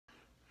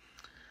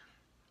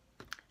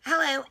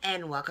Hello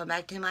and welcome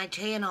back to my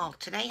channel.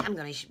 Today I'm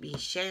going to be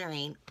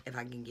sharing, if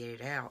I can get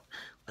it out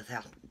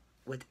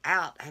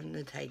without having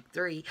to take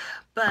three,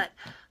 but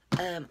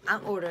I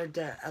ordered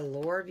the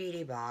Allure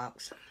beauty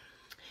box.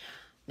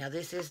 Now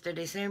this is the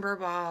December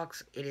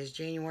box. It is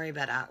January,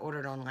 but I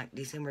ordered on like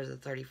December the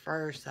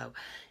 31st, so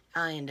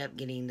I end up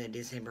getting the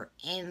December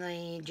and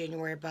the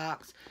January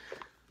box.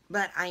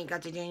 But I ain't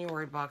got the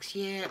January box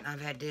yet.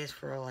 I've had this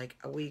for like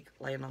a week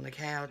laying on the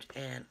couch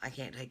and I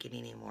can't take it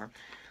anymore.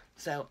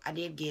 So I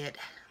did get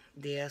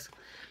this.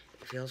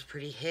 It feels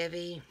pretty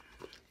heavy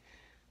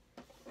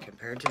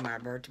compared to my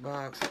birch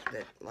box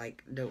that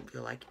like don't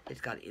feel like it's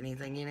got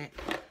anything in it.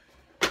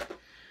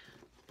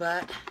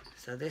 But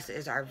so this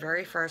is our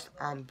very first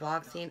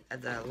unboxing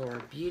of the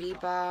Allure Beauty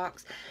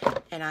box,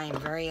 and I am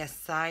very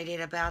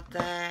excited about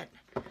that.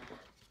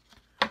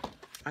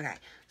 Okay,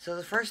 so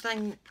the first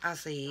thing I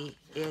see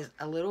is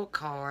a little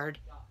card.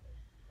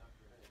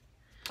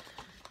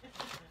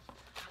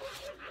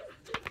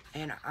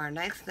 And our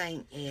next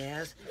thing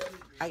is,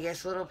 I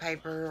guess, little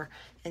paper.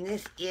 And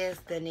this is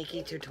the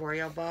Nikki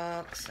tutorial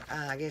box.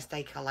 I guess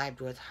they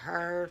collabed with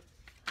her.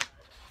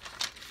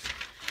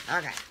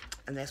 Okay,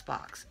 and this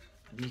box,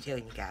 I'm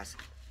telling you guys,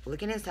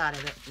 looking inside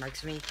of it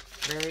makes me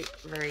very,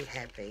 very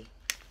happy.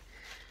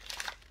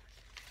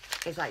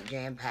 It's like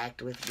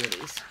jam-packed with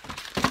goodies.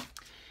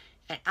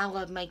 And I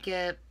love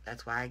makeup.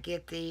 That's why I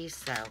get these.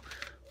 So,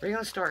 we're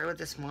going to start with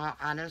the small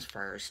items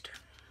first.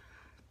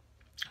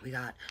 We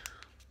got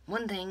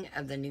one thing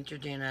of the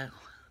Neutrogena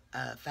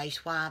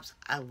face wipes.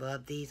 I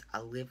love these. I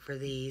live for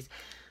these.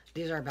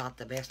 These are about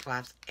the best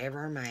wipes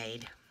ever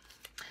made.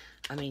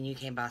 I mean, you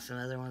can buy some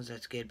other ones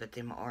that's good, but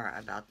them are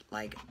about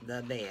like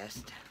the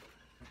best.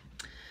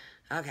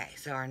 Okay,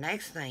 so our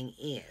next thing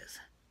is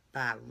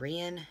by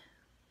Ren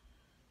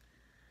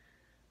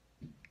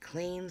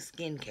Clean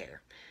Skincare.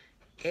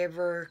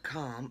 Ever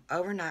Calm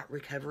Overnight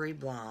Recovery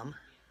Balm.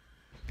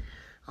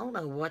 I don't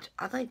know what's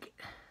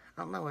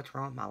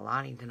wrong with my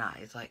lighting tonight.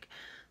 It's like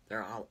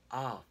they're all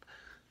off.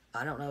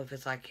 I don't know if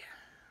it's like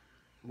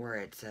where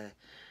it's a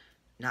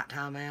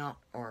nighttime out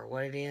or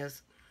what it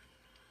is,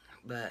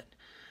 but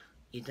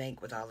you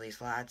think with all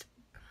these lights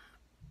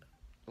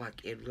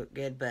like it'd look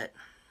good, but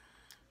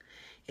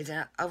it's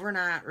an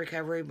overnight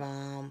recovery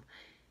balm,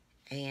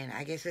 and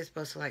I guess it's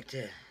supposed to like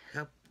to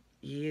help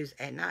you use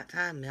at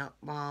nighttime. Melt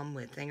balm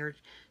with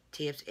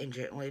fingertips and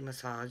gently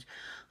massage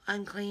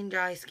unclean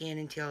dry skin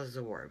until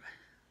absorbed.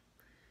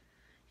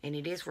 And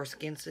it is for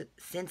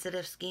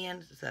sensitive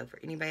skin. So for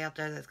anybody out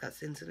there that's got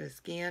sensitive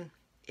skin,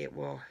 it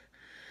will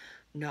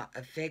not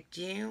affect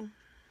you.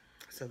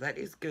 So that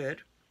is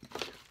good.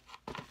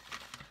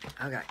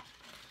 Okay.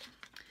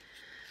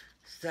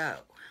 So,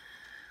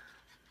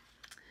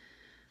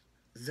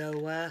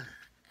 Zoa.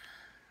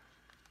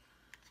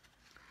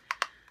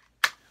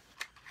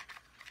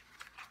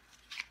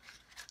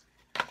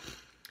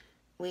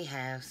 We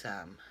have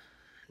some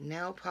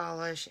nail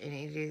polish, and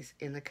it is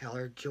in the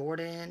color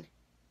Jordan.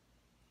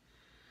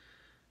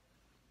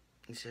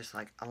 It's just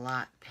like a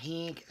light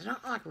pink. It's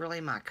not like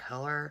really my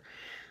color,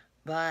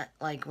 but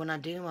like when I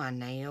do my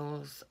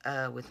nails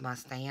with my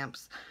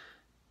stamps,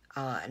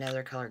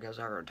 another color goes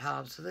over the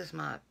top. So this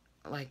might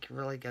like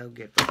really go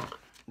good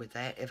with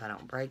that if I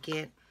don't break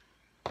it.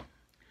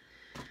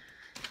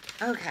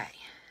 Okay,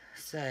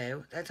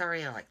 so that's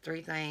already like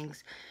 3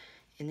 things.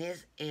 And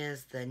this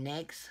is the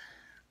NYX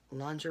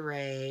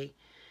lingerie,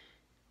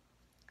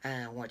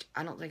 which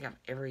I don't think I've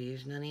ever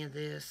used none of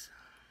this.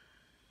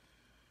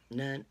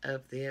 Let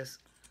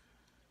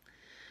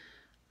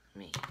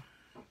me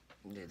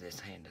do this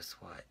hand to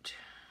swatch.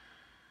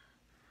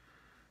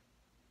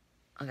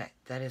 Okay,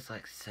 that is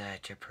like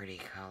such a pretty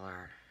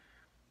color.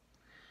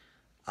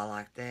 I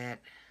like that.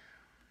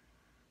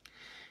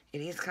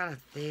 It is kind of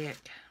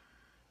thick,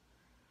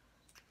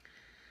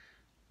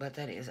 but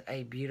that is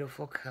a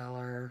beautiful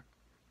color.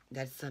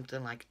 That's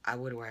something like I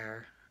would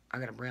wear. I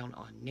got a brown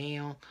on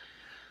now,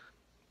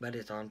 but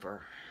it's on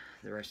for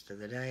the rest of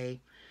the day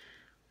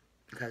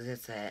because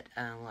it's that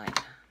like,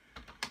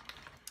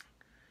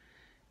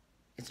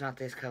 it's not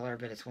this color,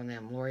 but it's one of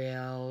them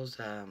L'Oreal's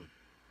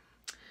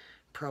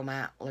Pro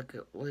Matte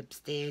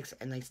lipsticks,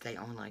 and they stay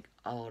on like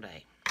all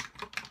day.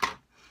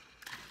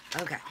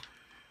 Okay,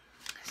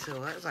 so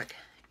that was like,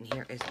 and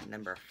here is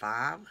number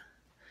 5.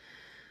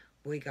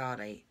 We got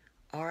a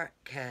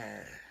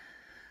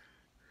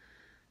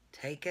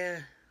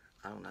Take-A,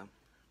 I don't know,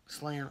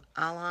 Slim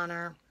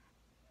eyeliner.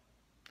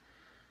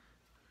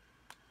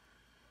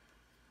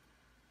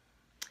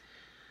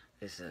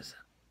 This is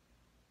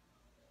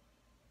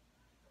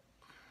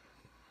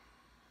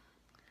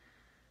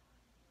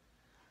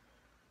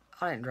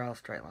I didn't draw a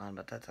straight line,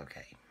 but that's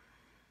okay.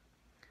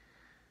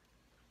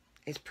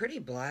 It's pretty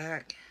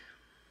black.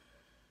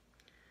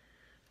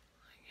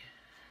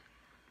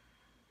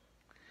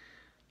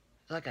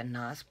 It's like a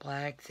nice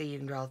black, so you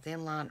can draw a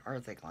thin line or a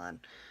thick line.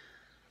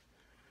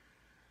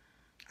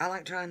 I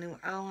like trying new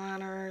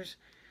eyeliners.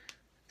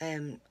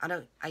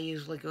 I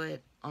use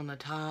liquid on the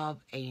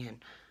top,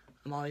 and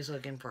I'm always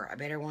looking for a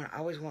better one. I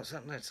always want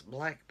something that's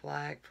black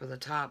for the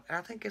top. And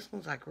I think this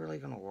one's like really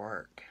going to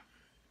work.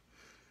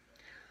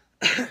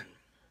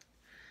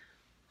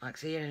 Like,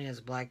 see, it ain't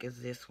as black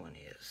as this one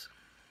is.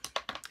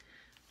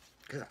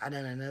 Because I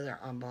done another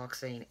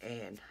unboxing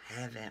and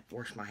haven't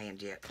washed my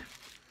hands yet.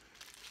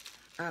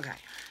 Okay.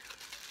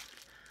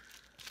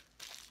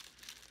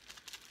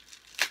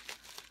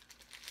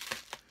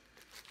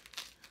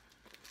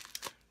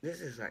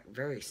 This is like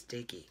very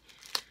sticky.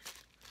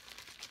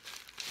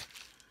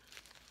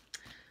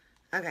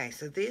 Okay,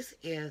 so this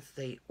is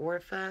the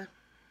Orpha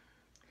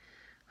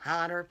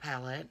highlighter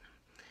palette.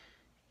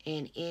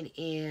 And it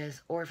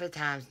is Orpha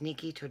times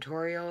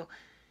nikkietutorial.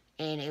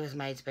 And it was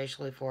made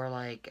specially for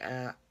like,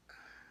 I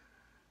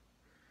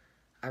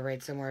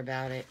read somewhere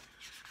about it.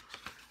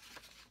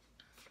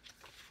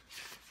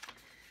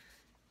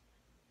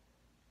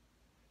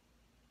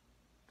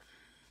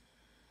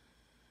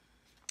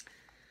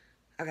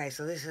 Okay,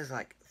 so this is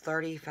like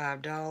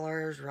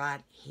 $35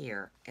 right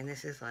here. And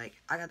this is like,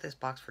 I got this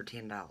box for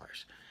 $10.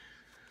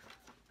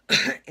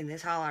 And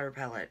this highlighter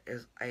palette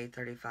is a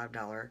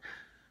 $35.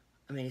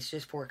 I mean, it's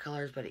just 4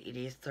 colors, but it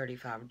is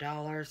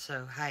 $35.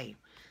 So, hey,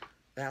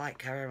 that like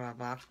covered my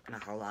box and a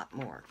whole lot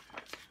more.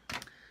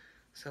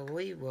 So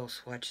we will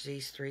swatch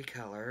these 3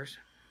 colors.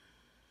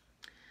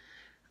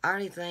 I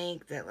already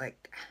think that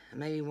like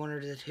maybe 1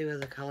 or 2 of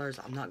the colors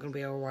I'm not going to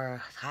be able to wear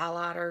as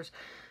highlighters.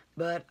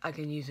 But I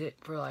can use it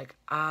for like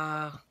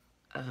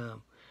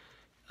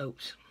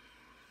oops.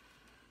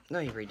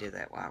 Let me redo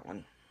that white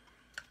one.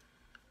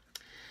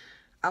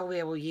 I'll be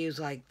able to use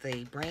like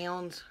the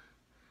browns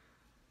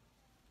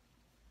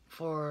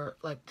for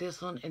like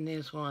this one and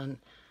this one.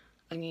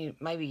 And you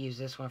maybe use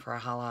this one for a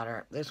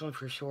highlighter. This one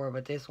for sure,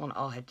 but this one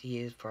I'll have to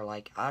use for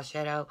like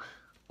eyeshadow,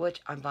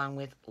 which I'm fine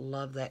with.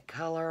 Love that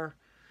color.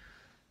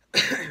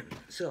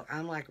 So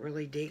I'm like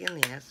really digging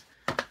this.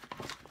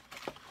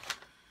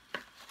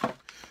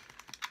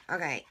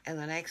 Okay, and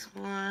the next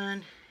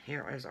one,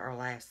 here is our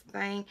last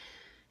thing.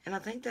 And I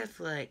think that's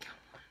like,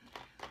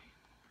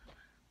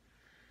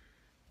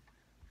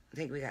 I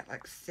think we got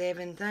like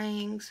 7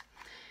 things.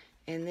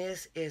 And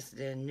this is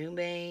the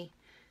Nube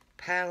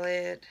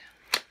palette.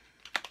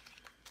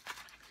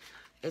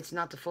 It's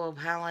not the full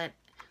palette.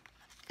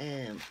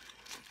 It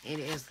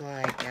is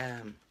like,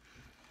 I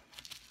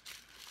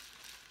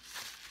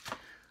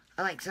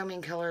like so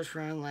many colors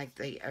from like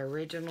the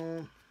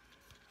original.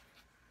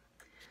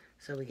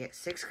 So we get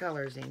 6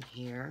 colors in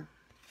here.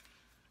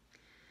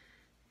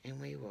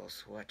 And we will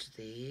swatch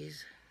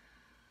these.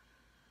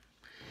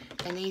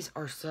 And these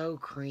are so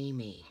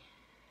creamy.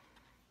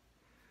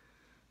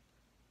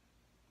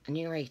 And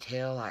you can already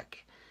tell,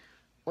 like,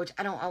 which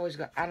I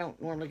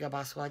don't normally go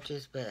by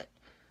swatches, but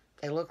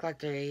they look like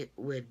they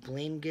would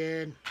blend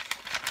good.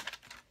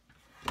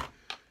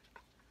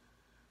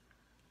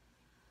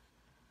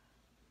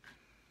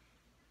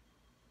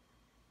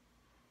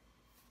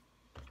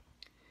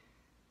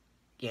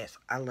 Yes,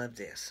 I love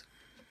this.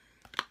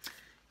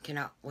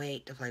 Cannot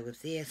wait to play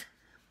with this.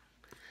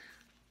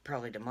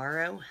 Probably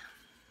tomorrow.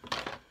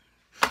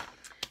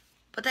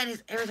 But that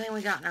is everything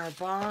we got in our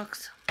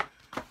box.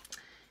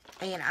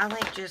 And I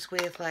think just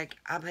with, like,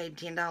 I paid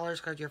 $10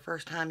 because your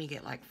first time you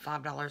get, like,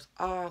 $5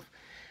 off.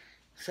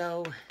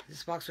 So,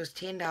 this box was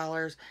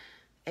 $10.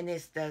 And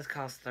this does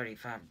cost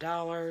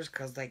 $35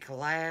 because they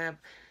collab.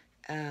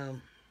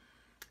 And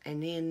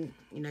then,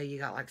 you know, you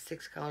got, like,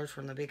 6 colors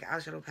from the big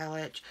eyeshadow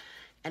palette.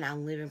 And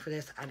I'm living for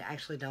this. I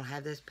actually don't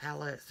have this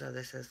palette. So,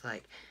 this is,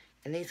 like...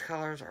 And these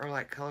colors are,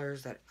 like,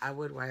 colors that I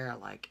would wear,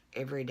 like,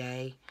 every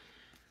day.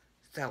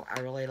 So, I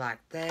really like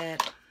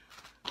that.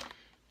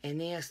 And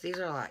these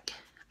are, like...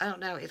 I don't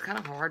know. It's kind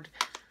of hard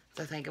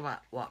to think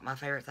about what my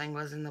favorite thing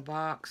was in the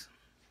box.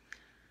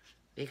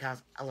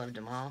 Because I loved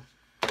them all.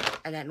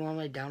 And that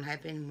normally don't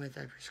happen with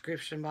a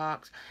prescription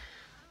box.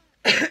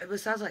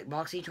 Besides, like,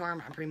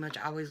 BoxyCharm, I pretty much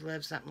always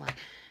love something like...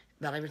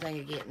 about everything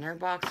I get in their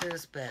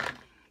boxes. But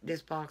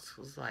this box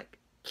was, like,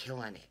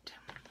 killing it.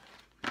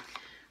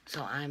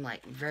 So, I'm,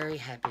 like, very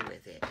happy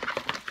with it.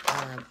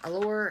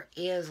 Allure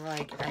is,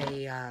 like,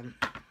 a...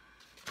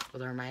 well,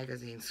 their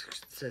magazine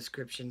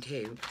subscription,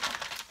 too.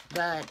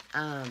 But,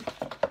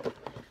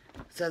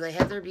 so they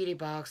have their beauty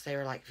box. They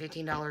are like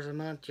 $15 a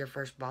month. Your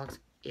first box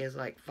is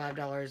like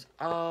 $5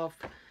 off.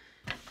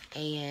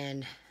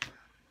 And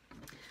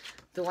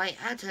the way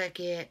I took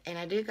it, and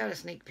I do got a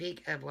sneak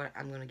peek of what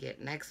I'm going to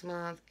get next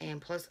month,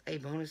 and plus a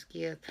bonus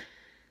gift.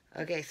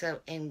 Okay, so,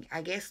 and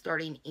I guess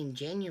starting in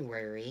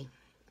January,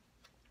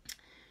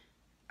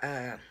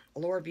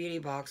 Allure Beauty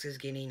Box is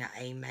getting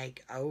a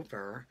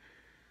makeover.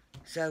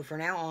 So, for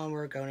now on,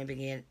 we're going to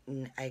begin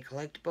a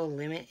collectible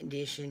limited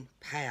edition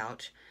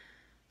pouch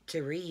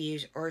to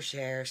reuse or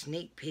share.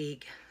 Sneak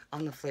peek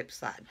on the flip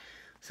side.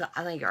 So,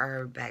 I think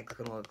our bag's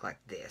going to look like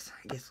this.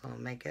 I guess a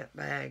little makeup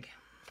bag.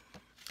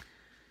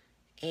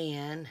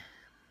 And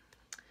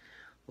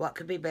what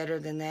could be better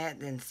than that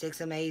than 6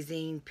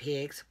 amazing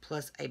picks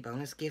plus a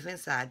bonus gift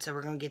inside. So,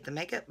 we're going to get the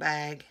makeup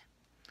bag,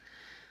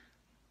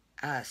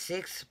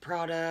 6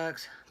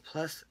 products,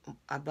 plus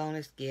a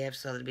bonus gift,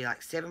 so it'll be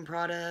like 7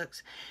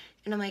 products.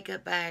 in a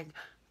makeup bag,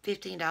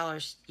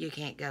 $15, you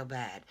can't go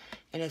bad.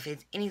 And if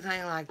it's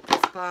anything like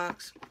this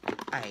box,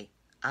 hey,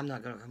 I'm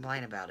not going to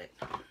complain about it.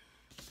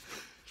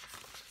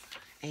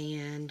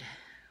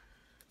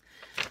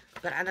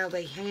 But I know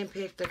they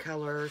handpicked the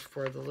colors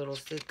for the little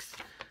 6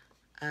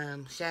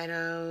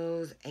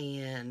 shadows,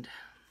 and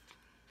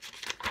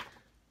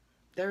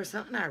there was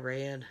something I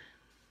read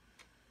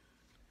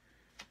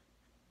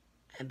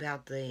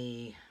about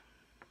I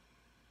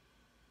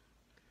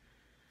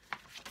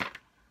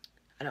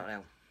don't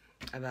know,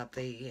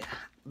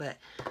 but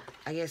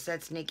I guess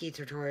that's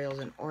nikkietutorials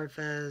and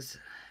Orpha's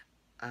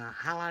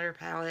highlighter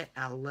palette.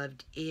 I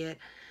loved it.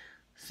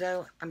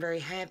 So, I'm very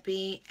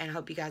happy, and I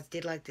hope you guys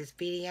did like this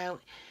video.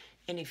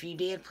 And if you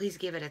did, please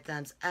give it a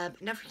thumbs up.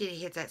 And don't forget to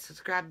hit that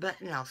subscribe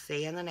button, and I'll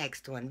see you in the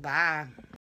next one. Bye.